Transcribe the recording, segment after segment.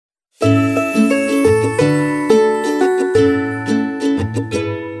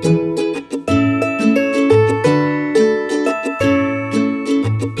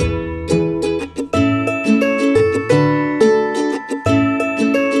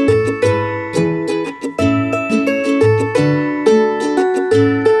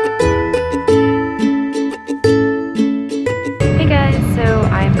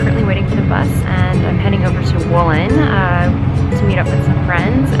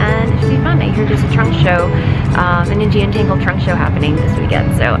I heard there's a trunk show, an Indian Tangle trunk show happening this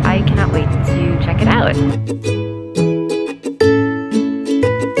weekend, so I cannot wait to check it out.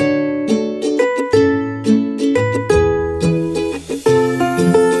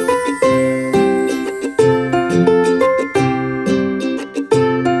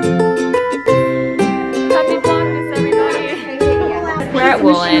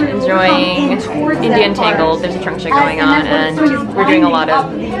 Woolyn, enjoying Indian Tangle. There's a trunk show going on, and we're doing a lot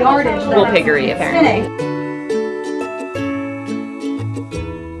of wool piggery apparently.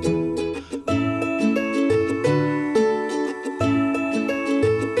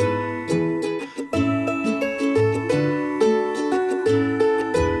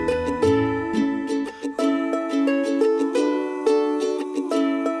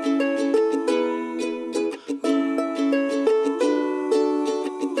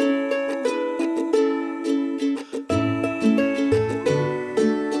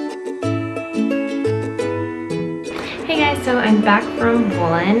 Hey guys, so I'm back from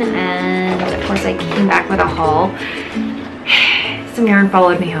Woolyn, and of course I came back with a haul. Some yarn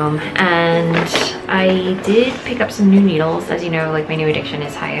followed me home, and I did pick up some new needles. As you know, like, my new addiction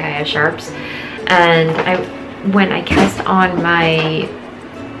is high sharps, and when I cast on my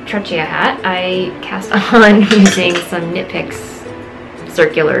Truchia hat, I cast on using some Knit Picks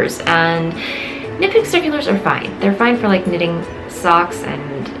circulars, and Knit Picks circulars are fine. They're fine for like knitting socks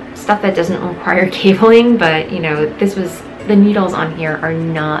and stuff that doesn't require cabling, but you know, the needles on here are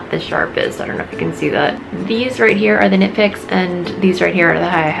not the sharpest. I don't know if you can see that. These right here are the Knit Picks, and these right here are the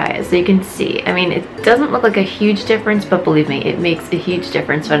high. So you can see, I mean, it doesn't look like a huge difference, but believe me, it makes a huge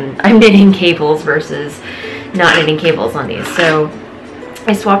difference when I'm knitting cables versus not knitting cables on these. So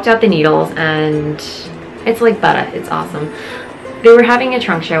I swapped out the needles, and it's like butter. It's awesome. They were having a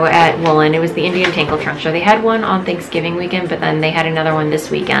trunk show at Woolyn. It was the Indian Tangle trunk show. They had one on Thanksgiving weekend, but then they had another one this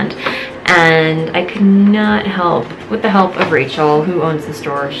weekend. And I could not help, with the help of Rachel, who owns the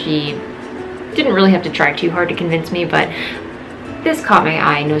store. She didn't really have to try too hard to convince me, but this caught my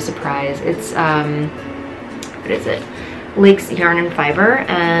eye, no surprise. It's, what is it? Lake's Yarn and Fiber,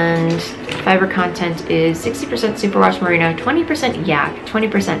 and fiber content is 60% superwash merino, 20% yak,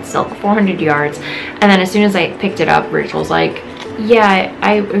 20% silk, 400 yards. And then as soon as I picked it up, Rachel's like, yeah,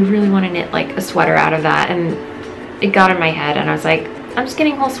 I really want to knit like a sweater out of that. And it got in my head, and I was like, I'm just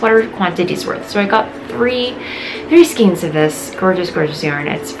getting whole sweater quantities worth. So I got three skeins of this gorgeous yarn.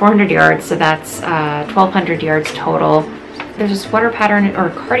 It's 400 yards, so that's 1,200 yards total. There's a sweater pattern or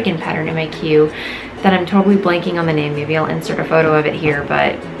cardigan pattern in my queue that I'm totally blanking on the name. Maybe I'll insert a photo of it here,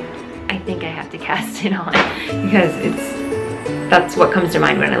 but I think I have to cast it on because that's what comes to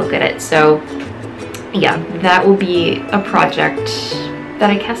mind when I look at it. So yeah, that will be a project that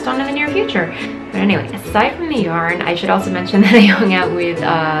I cast on in the near future. But anyway, aside from the yarn, I should also mention that I hung out with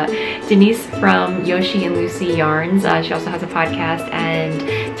Denise from Yoshi and Lucy Yarns. She also has a podcast,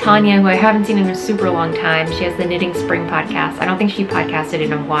 and Tanya, who I haven't seen in a super long time. She has the Knitting Spring podcast. I don't think she podcasted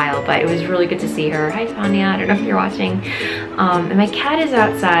in a while, but it was really good to see her. Hi Tanya, I don't know if you're watching. And my cat is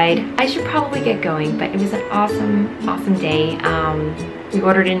outside. I should probably get going, but it was an awesome day. We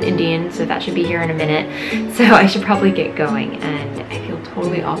ordered in Indian, so that should be here in a minute. So I should probably get going, and I feel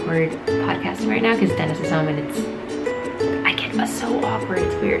totally awkward podcasting right now because Dennis is home, and I get so awkward,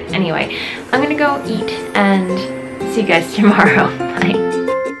 it's weird. Anyway, I'm gonna go eat and see you guys tomorrow. Bye.